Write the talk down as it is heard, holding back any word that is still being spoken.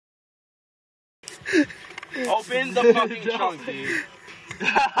Open the fucking trunk, dude.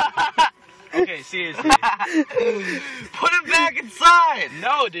 Okay, seriously. Put it back inside.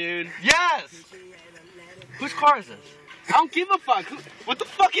 No, dude. Yes. Whose car is this? I don't give a fuck. What the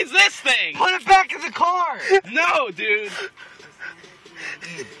fuck is this thing? Put it back in the car. No, dude.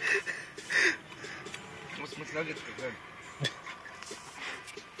 What's McNuggets for good?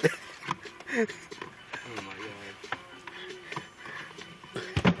 Oh my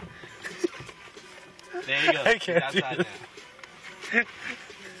god. There you go. I can't He's do outside now.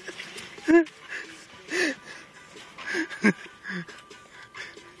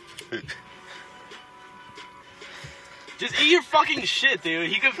 Just eat your fucking shit,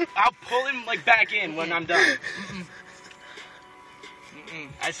 dude. I'll pull him like back in when I'm done.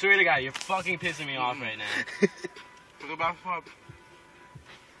 I swear to God, you're fucking pissing me off right now. Go back up.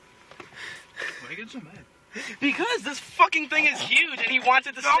 Why are you getting so mad? Because this fucking thing is huge and he wants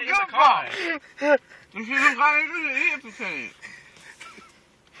it to stay in the car. If you don't got anything to eat, it's okay.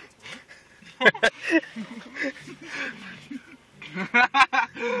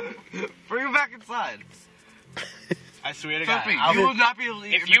 Bring it back inside. I swear to God. Sophie, you will not be able to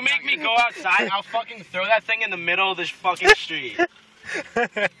eat If you make me go outside, I'll fucking throw that thing in the middle of this fucking street.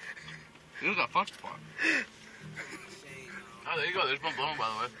 This is a fuck spot. Oh, there you go. There's one blown, by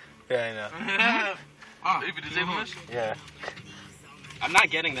the way. Yeah, I know. Oh, you disable this? Yeah. I'm not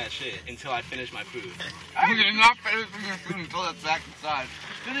getting that shit until I finish my food. You're not finishing your food until that's back inside.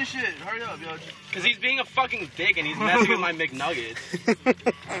 Finish it. Hurry up, yo. Because he's being a fucking dick and he's messing with my McNuggets.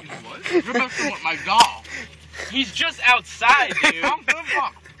 What? You're messing with my doll. He's just outside, dude. I'm good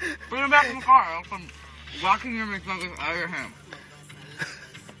fuck. Bring him back in the car. I'm blocking your McNuggets out of your hand.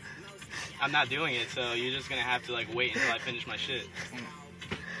 I'm not doing it, so you're just gonna have to like wait until I finish my shit.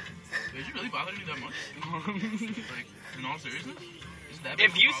 Did you really bother me that much? Like, in all seriousness?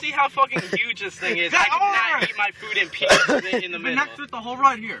 If you see how fucking huge this thing is, I cannot eat my food in peace in the middle. Next to it the whole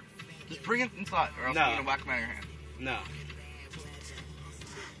ride here. Just bring it inside, or else No. I'm gonna whack him out of your hand. No.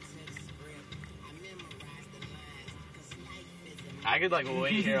 I could like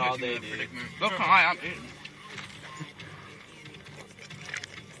wait here all day, dude. Look, hi, I'm eating.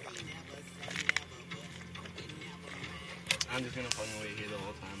 I'm just gonna fucking wait here the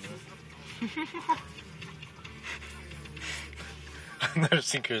whole time, bro. I've never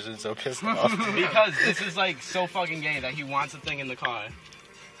seen Christian so pissed off. Because this is like so fucking gay that he wants a thing in the car.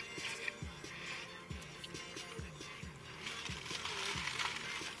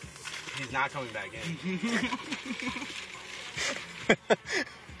 He's not coming back in.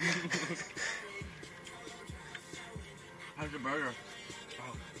 How's your burger?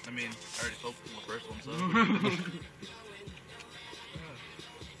 Oh, I mean, I already spoke from the first one, so.